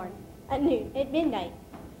hour of morn, at noon, at midnight,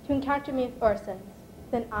 to encounter me with orisons,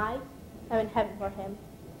 then I am in heaven for him.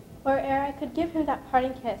 Or ere I could give him that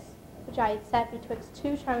parting kiss, which I had set betwixt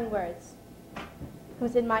two charming words, who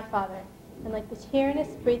was in my father, and like the tyrannous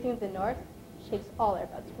breathing of the north, shakes all our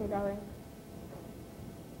buds from growing.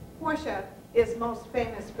 Portia is most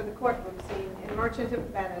famous for the courtroom scene in Merchant of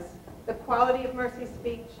Venice, the quality of Mercy's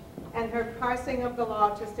speech, and her parsing of the law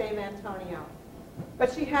to save Antonio.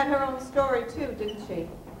 But she had her own story too, didn't she?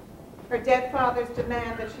 Her dead father's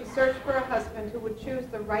demand that she search for a husband who would choose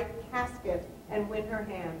the right casket and win her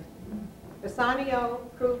hand. Bassanio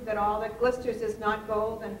proved that all that glisters is not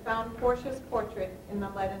gold and found Portia's portrait in the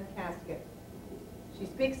leaden casket. She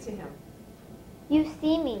speaks to him. You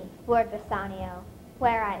see me, Lord Bassanio,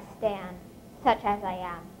 where I stand, such as I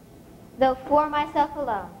am. Though for myself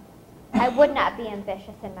alone, I would not be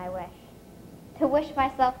ambitious in my wish. To wish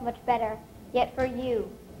myself much better, yet for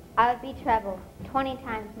you, I would be trebled 20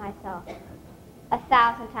 times myself,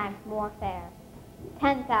 1,000 times more fair,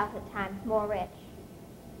 10,000 times more rich,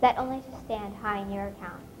 that only to stand high in your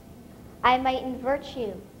account. I might in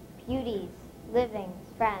virtue, beauties,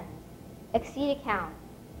 livings, friends, exceed account,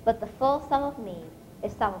 but the full sum of me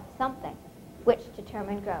is sum of something, which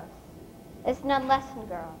determined gross. Is an unlessoned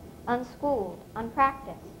girl, unschooled,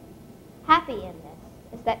 unpracticed. Happy in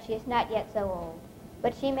this is that she is not yet so old,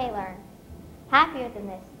 but she may learn. Happier than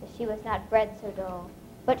this is she was not bred so dull,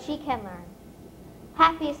 but she can learn.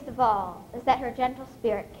 Happiest of all is that her gentle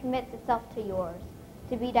spirit commits itself to yours,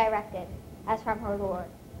 to be directed, as from her lord,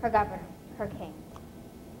 her governor, her king.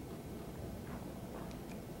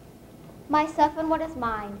 Myself and what is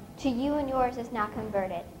mine, to you and yours is now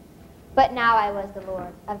converted. But now I was the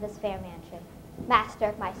lord of this fair mansion, master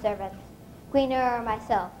of my servants, queen o'er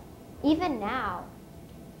myself, even now.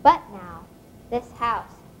 But now, this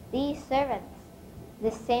house, these servants,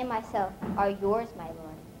 this same myself are yours, my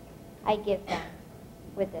lord. I give them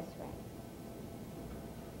with this ring.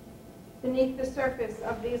 Beneath the surface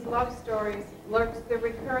of these love stories lurks the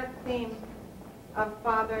recurrent theme of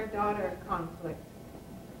father-daughter conflict.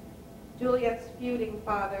 Juliet's feuding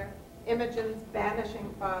father, Imogen's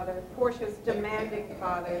banishing father, Portia's demanding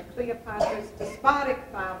father, Cleopatra's despotic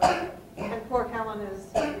father, and poor Helena's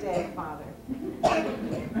dead father.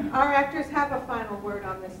 Our actors have a final word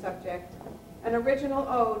on this subject, an original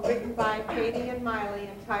ode written by Katie and Miley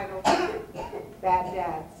entitled Bad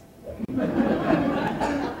Dads.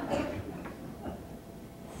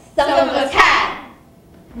 Some of us had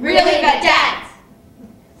really bad dads.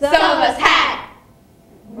 Some of us had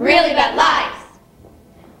really bad lives.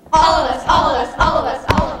 All of us, all of us, all of us,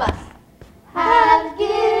 all of us have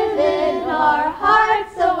given our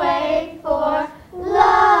hearts away for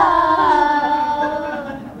love.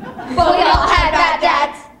 But we all had bad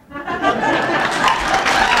dads.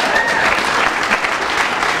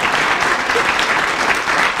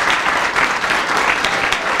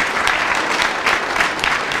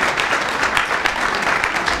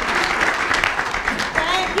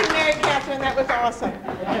 Thank you, Mary Catherine. That was awesome.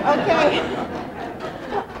 Okay.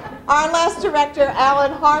 Our last director,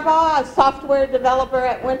 Alan Harbaugh, a software developer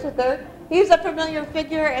at Winterthur. He's a familiar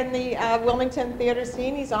figure in the Wilmington theater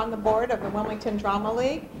scene. He's on the board of the Wilmington Drama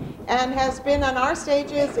League and has been on our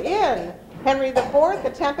stages in Henry IV,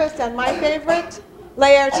 The Tempest, and my favorite,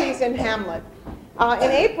 Laertes in Hamlet. In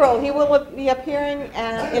April, he will be appearing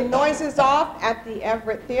in Noises Off at the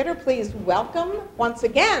Everett Theater. Please welcome, once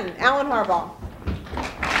again, Alan Harbaugh.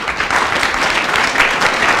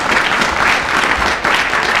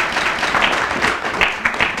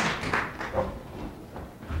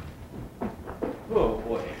 Oh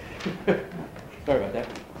boy. Sorry about that.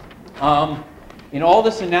 In all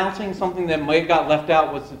this announcing, something that may have got left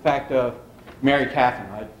out was the fact of Mary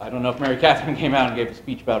Catherine. I don't know if Mary Catherine came out and gave a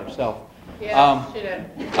speech about herself. Yes, she did.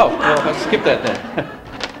 Oh, well, I skipped that then.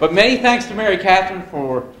 But many thanks to Mary Catherine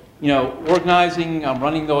for, organizing,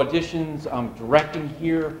 running the auditions, directing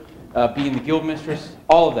here, being the guild mistress,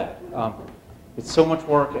 all of that. It's so much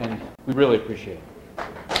work, and we really appreciate it.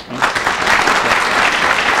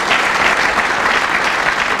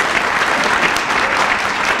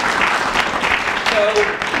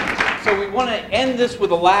 So we want to end this with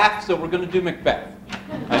a laugh, so we're going to do Macbeth.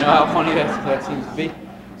 I know how funny that seems to be.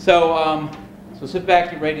 So sit back,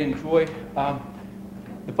 get ready to enjoy.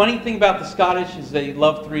 The funny thing about the Scottish is they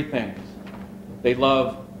love three things. They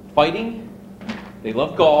love fighting, they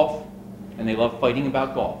love golf, and they love fighting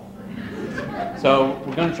about golf. So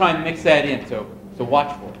we're going to try and mix that in, so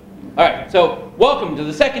watch for it. All right, so welcome to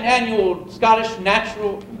the second annual Scottish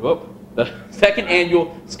National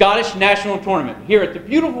Tournament here at the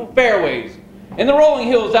beautiful fairways in the rolling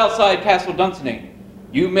hills outside Castle Dunsinane.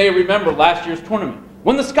 You may remember last year's tournament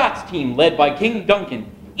when the Scots team, led by King Duncan,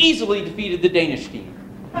 easily defeated the Danish team.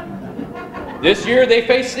 This year they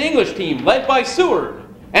face the English team, led by Seward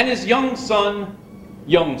and his young son,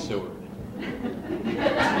 Young Seward.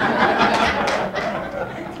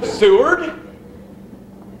 Seward,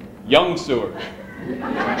 Young Seward.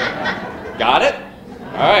 Got it?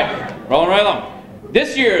 All right, rolling right along.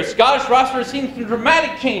 This year's Scottish roster has seen some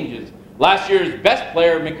dramatic changes. Last year's best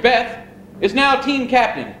player, Macbeth, is now team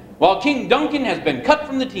captain, while King Duncan has been cut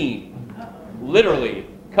from the team. Literally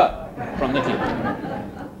cut from the team.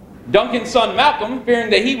 Duncan's son, Malcolm, fearing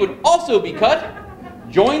that he would also be cut,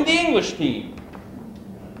 joined the English team.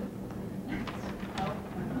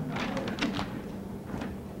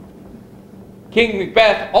 King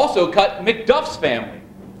Macbeth also cut Macduff's family,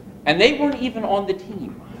 and they weren't even on the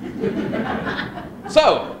team.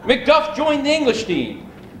 So, Macduff joined the English team,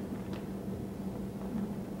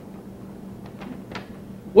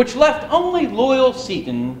 which left only loyal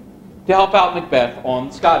Seaton to help out Macbeth on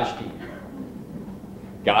the Scottish team.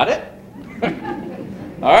 Got it?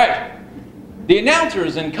 All right. The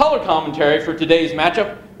announcers and color commentary for today's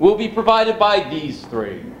matchup will be provided by these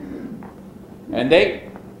three. And they...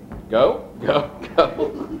 Go.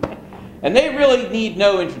 And they really need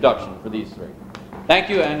no introduction for these three. Thank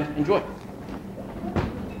you and enjoy.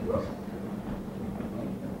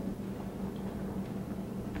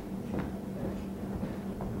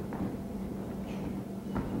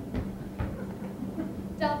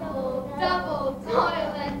 Double, double,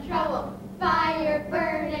 toil and trouble, fire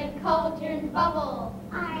burn and cauldron bubble.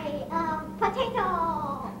 Eye of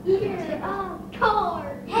potato. Ear of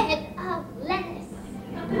corn, Head of lettuce.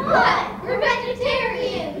 what? We're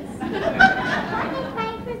vegetarians. What is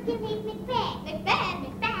my Christmas Macbeth? Macbeth.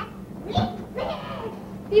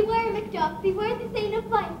 Beware, Macduff, beware the Thane of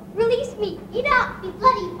Life. Release me, eat up, be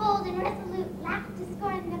bloody, bold, and resolute. Laugh to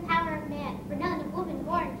scorn the power of man, for none of woman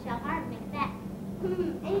born shall harm Macbeth.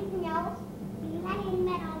 Anything else? Be lion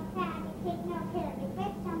metal, sad, and take no care.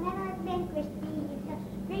 Macbeth shall never vanquish thee, until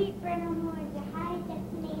great Burnham Moor, the high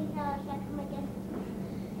destiny shall come against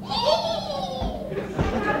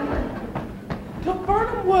Till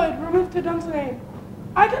Burnham Wood removed to Dunsinane,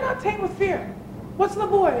 I did not take with fear. What's the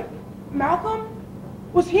boy? Malcolm?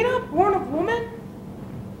 Was he not born of woman?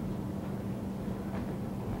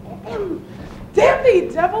 Damn thee,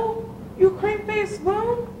 devil! You cream-faced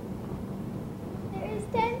loon! There is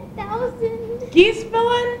 10,000 Geese,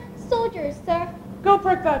 villain? soldiers, sir. Go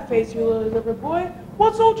prick that face, you lily-livered boy.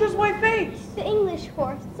 What soldier's white face? The English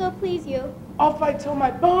horse, so please you. I'll fight till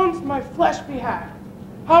my bones, my flesh be hacked.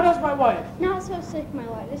 How does my wife? Not so sick, my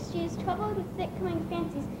lord, as she is troubled with sick coming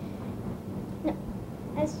fancies. No,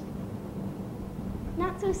 as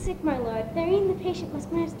not so sick, my lord. Therein the patient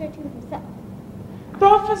must minister to himself.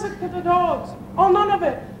 Throw physic to the dogs. All none of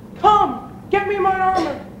it. Come, get me mine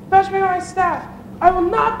armor. Fetch me my staff. I will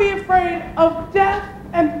not be afraid of death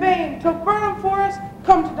and fame till Burnham Forest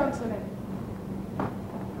come to Dunsinane.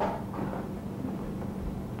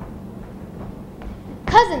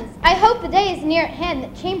 Cousins, I hope the day is near at hand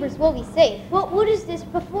that Chambers will be safe. What wood is this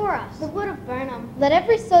before us? The wood of Burnham. Let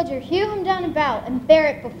every soldier hew him down about and bear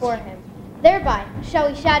it before him. Thereby shall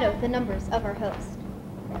we shadow the numbers of our host.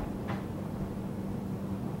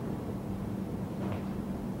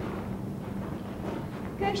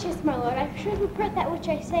 Gracious, my lord, I should report that which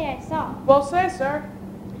I say I saw. Well say, sir.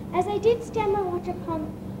 As I did stand my watch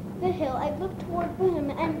upon the hill, I looked toward Burnham,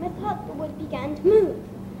 and methought the wood began to move.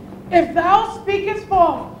 If thou speakest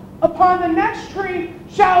false, upon the next tree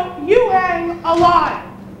shall you hang alive.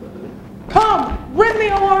 Come, ring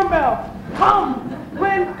the alarm bell. Come,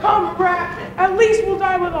 Gwen, come, brat. At least we'll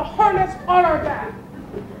die with a harness on our back.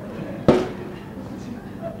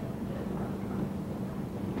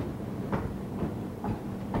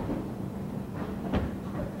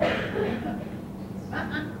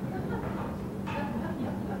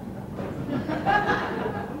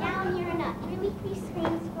 Now near enough. Release these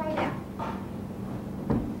screams right out.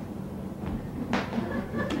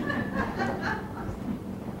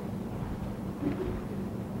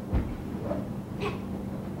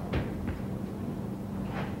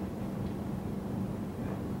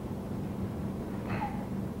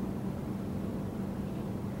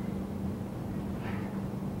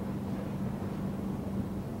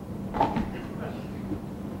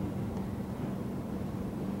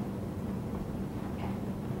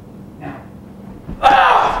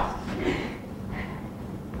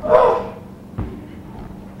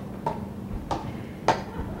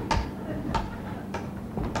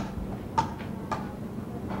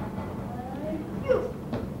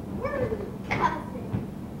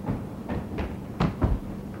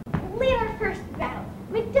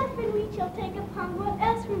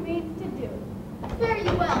 Fare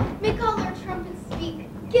you well. Make all our trumpets speak.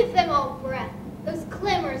 Give them all breath. Those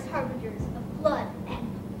clamorous harbingers of blood and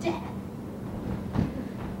death.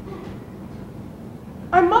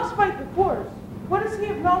 I must fight the course. What is he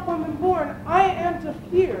if not woman born? I am to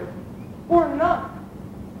fear, or not.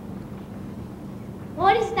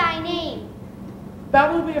 What is thy name?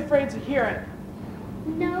 Thou will be afraid to hear it.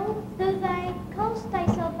 No, though thou callest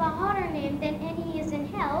thyself a hotter name than any is in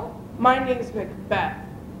hell. My name is Macbeth.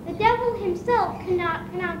 The devil himself cannot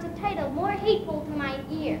pronounce a title more hateful to my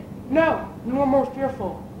ear. No, nor more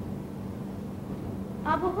fearful.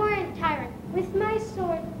 Abhorrent tyrant, with my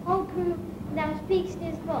sword I'll prove thou speakst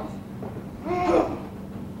is false.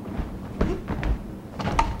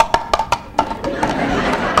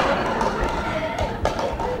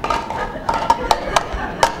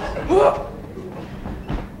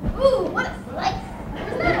 Ooh, what a slice.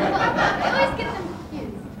 Was that a book? I always get them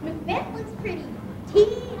confused. Macbeth looks pretty.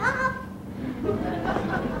 Tee off.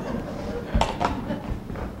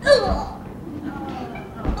 Ugh.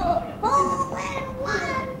 Hole in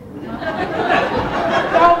one.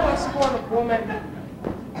 Thou wast born of woman.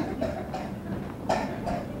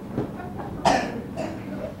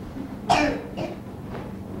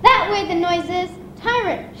 That way the noise is.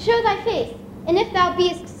 Tyrant, show thy face. And if thou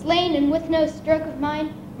beest slain and with no stroke of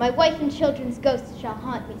mine, my wife and children's ghosts shall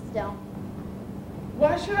haunt me still.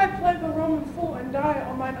 Why should I play the Roman fool and die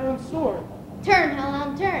on mine own sword? Turn,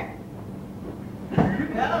 Hellhound, turn.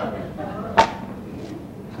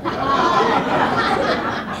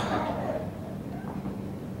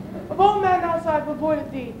 Of all men else I have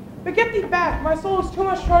avoided thee, but get thee back. My soul is too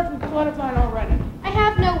much charged with blood of thine already. I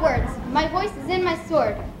have no words. My voice is in my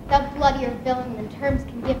sword. Thou bloodier villain than terms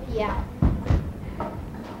can give thee out.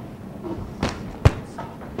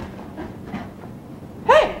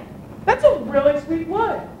 Hey, that's a really sweet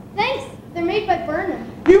wood. Thanks. They're made by Burnham.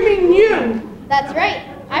 You mean you? That's right.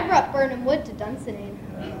 I brought Burnham wood to Dunsinane.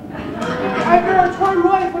 I bear a charmed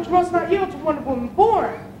wife which must not yield to one of woman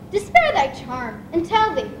born. Despair thy charm, and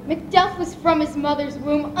tell thee, Macduff was from his mother's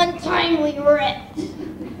womb untimely ripped.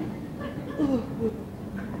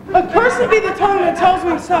 Accursed be the tongue that tells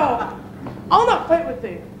me so. I'll not fight with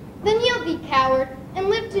thee. Then yield thee, coward, and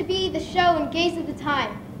live to be the show and gaze of the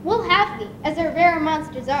time. We'll have thee, as our rare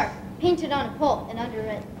monsters are, painted on a pole and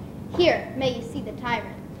underwritten. Here may ye see the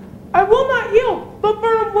tyrant. I will not yield, though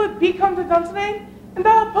Burnham would be come to Dunsinane, and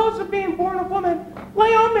thou opposed to being born of woman.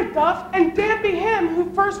 Lay on, Macduff, and damn be him who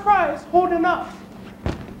first cries, hold enough.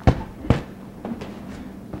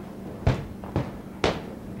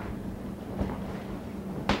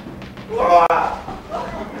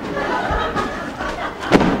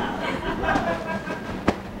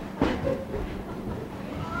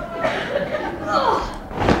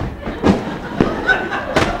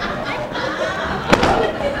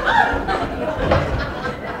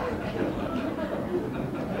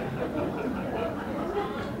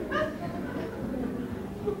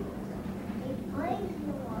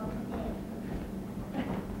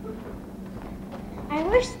 I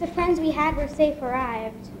wish the friends we had were safe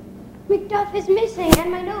arrived. Macduff is missing, and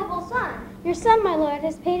my noble son. Your son, my lord,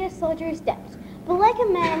 has paid his soldier's debt, but like a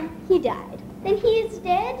man, he died. Then he is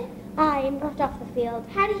dead? Aye, and brought off the field.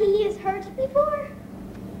 Had he his hurt before?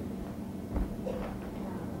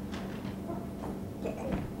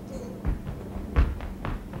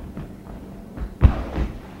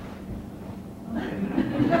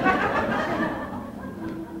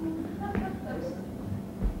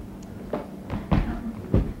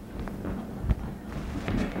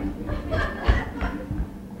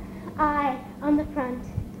 Aye, on the front.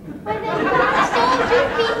 Why then good soldier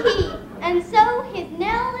be he, and so his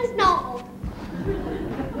knell is knolled.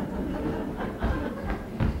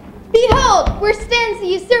 Behold, where stands the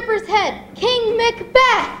usurper's head, King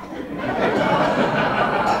Macbeth!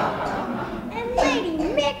 And Lady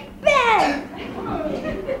Macbeth!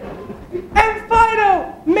 And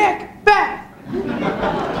Fido Macbeth!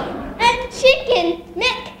 And chicken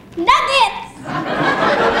McNuggets!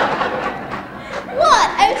 What?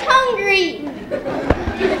 I was hungry!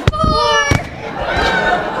 Four!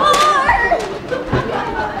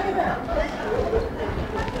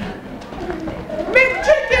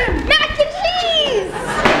 McChicken! Mac and cheese!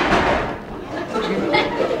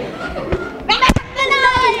 Mac the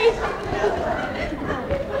knife!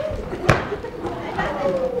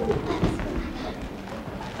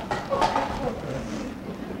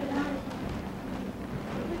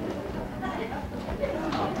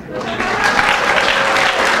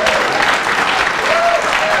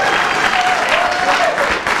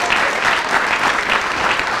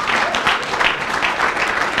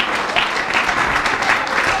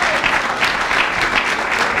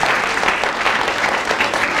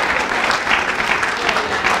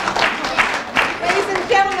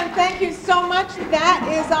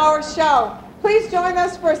 our show. Please join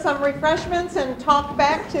us for some refreshments and talk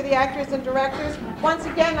back to the actors and directors. Once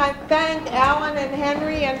again, I thank Alan and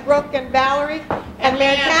Henry and Brooke and Valerie and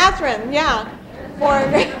Mary Catherine,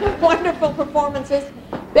 for wonderful performances.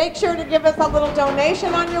 Make sure to give us a little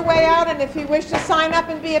donation on your way out, and if you wish to sign up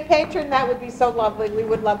and be a patron, that would be so lovely. We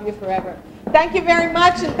would love you forever. Thank you very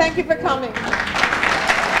much, and thank you for coming.